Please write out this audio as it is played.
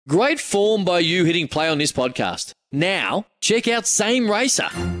Great form by you hitting play on this podcast. Now, check out Same Racer,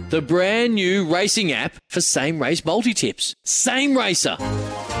 the brand new racing app for same race multi-tips. Same Racer.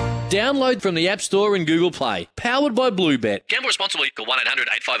 Download from the App Store and Google Play. Powered by Bluebet. Gamble responsibly. Call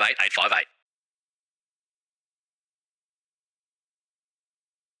 1-800-858-858.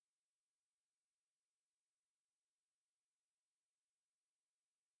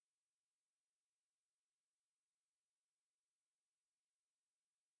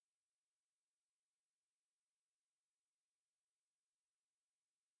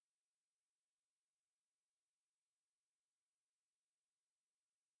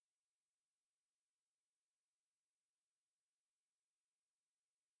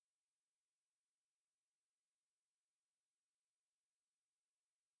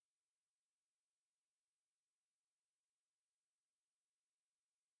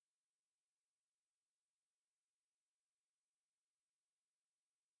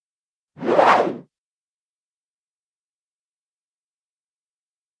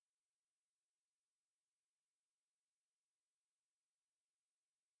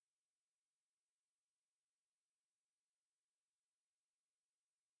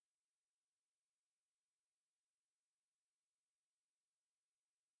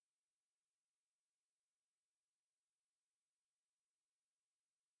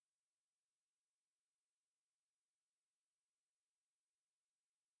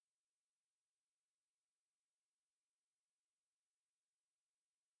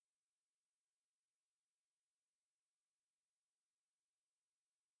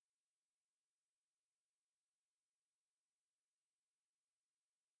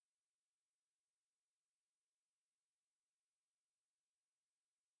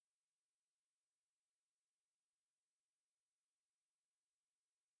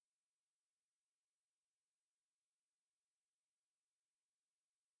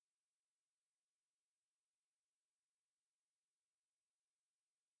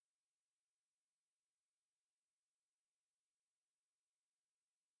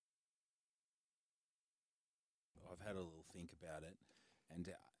 I've had a little think about it, and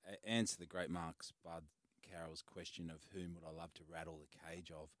to answer the great Mark's Bud Carroll's question of whom would I love to rattle the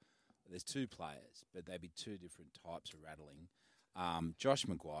cage of, there's two players, but they'd be two different types of rattling. Josh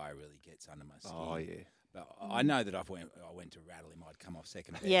Maguire really gets under my skin. Oh, yeah. But I know that I went to rattle him, I'd come off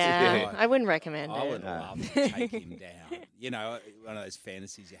second best. Yeah, I wouldn't recommend I it. would love to take him down. You know, one of those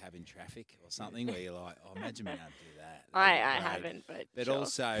fantasies you have in traffic or something where you're like, oh, imagine being able to do that. I haven't, but sure.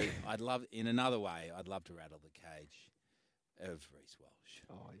 Also, I'd love, in another way, I'd love to rattle the cage of Reece Welsh.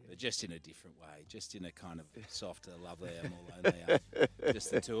 Oh, yeah. But just in a different way, just in a kind of softer, lovelier, more lonelier,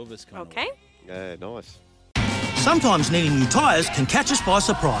 just the two of us kind of way. Yeah, nice. Sometimes needing new tyres can catch us by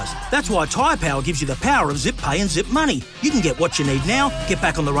surprise. That's why Tyre Power gives you the power of Zip Pay and Zip Money. You can get what you need now, get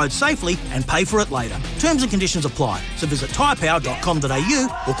back on the road safely and pay for it later. Terms and conditions apply. So visit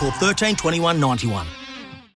tyrepower.com.au or call 13 21 91.